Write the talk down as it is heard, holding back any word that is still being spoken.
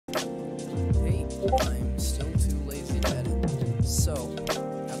I'm still too lazy to edit. So,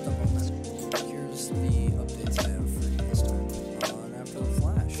 at the moment, here's the updates I have for you this time on After the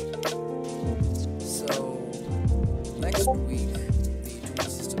Flash. So, next week, the dual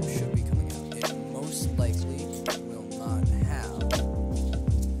system should be coming out. It most likely will not have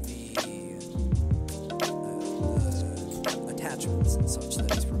the attachments and such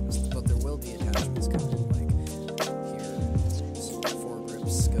that it's promised, but there will be attachments coming, like here, so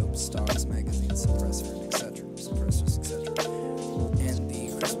foregrips, scopes, stocks, magazines, suppressors, etc. And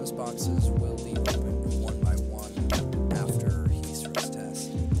the Christmas boxes will be opened one by one after he stress tests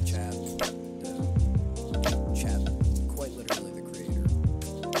Chad, quite literally the creator.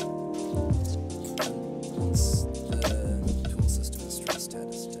 Once the tool system is stress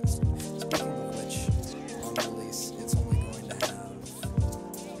tested. Speaking of which, on release, it's only going to have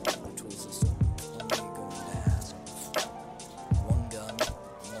the tool system only going to have one gun,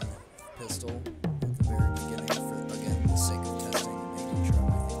 one pistol at the very beginning for, again, the sake of testing and making sure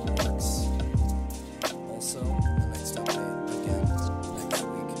everything works. Also, in the next update, again, next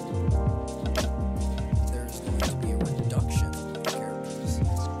week, there's going to be a reduction in characters.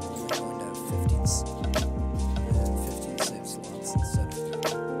 We're only going to have 15 save slots instead of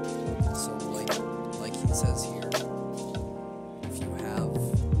 30. So, like he says here, if you have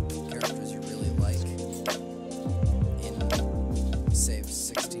characters you really like in save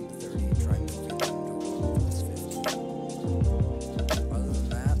 16 to 30, try moving them to one of those 50. Other than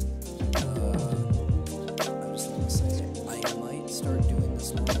that, I just want to say I might start doing this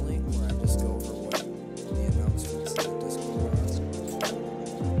normally, where I just go over what the announcements in the Discord are.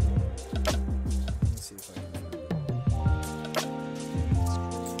 Let me see if I can find it.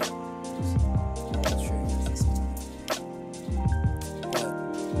 I'll show you guys this one. But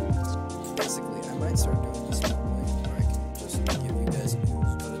basically, I might start doing this normally, where I can just give you guys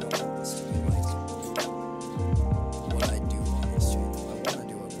news, but I don't want this to be like what I do on this channel. I want to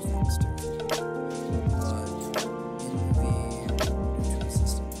do other things too. But in the new tool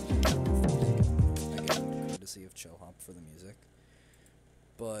system, again, courtesy of Chillhop for the music.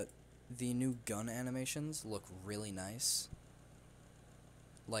 But the new gun animations look really nice.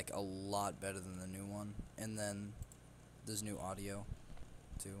 Like, a lot better than the new one. And then there's new audio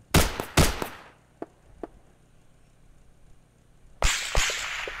too.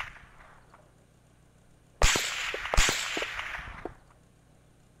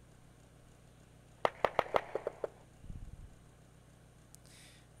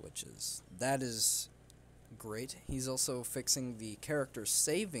 That is great. He's also fixing the character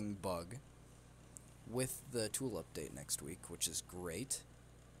saving bug with the tool update next week, which is great.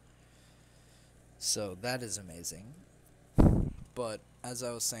 So that is amazing. But as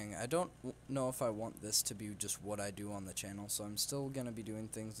I was saying, I don't know if I want this to be just what I do on the channel, so I'm still going to be doing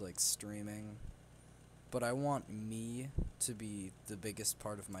things like streaming. But I want me to be the biggest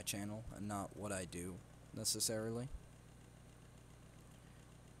part of my channel and not what I do necessarily.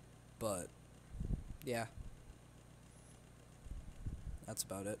 But yeah, that's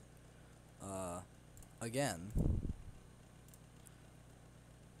about it. Again,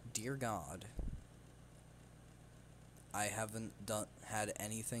 dear God, I haven't had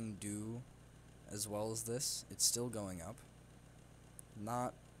anything do as well as this. It's still going up.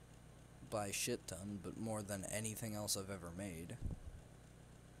 Not by a shit ton, but more than anything else I've ever made.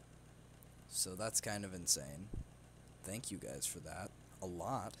 So that's kind of insane. Thank you guys for that. A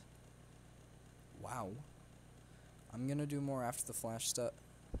lot. Wow. I'm gonna do more After the Flash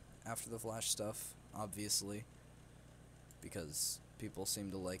stuff, obviously, because people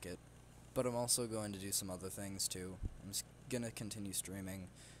seem to like it. But I'm also going to do some other things too. I'm just gonna continue streaming.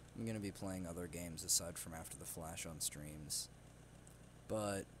 I'm gonna be playing other games aside from After the Flash on streams.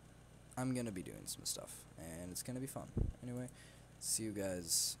 But I'm gonna be doing some stuff, and it's gonna be fun. Anyway, see you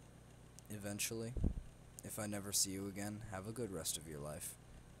guys eventually. If I never see you again, have a good rest of your life.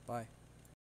 Bye.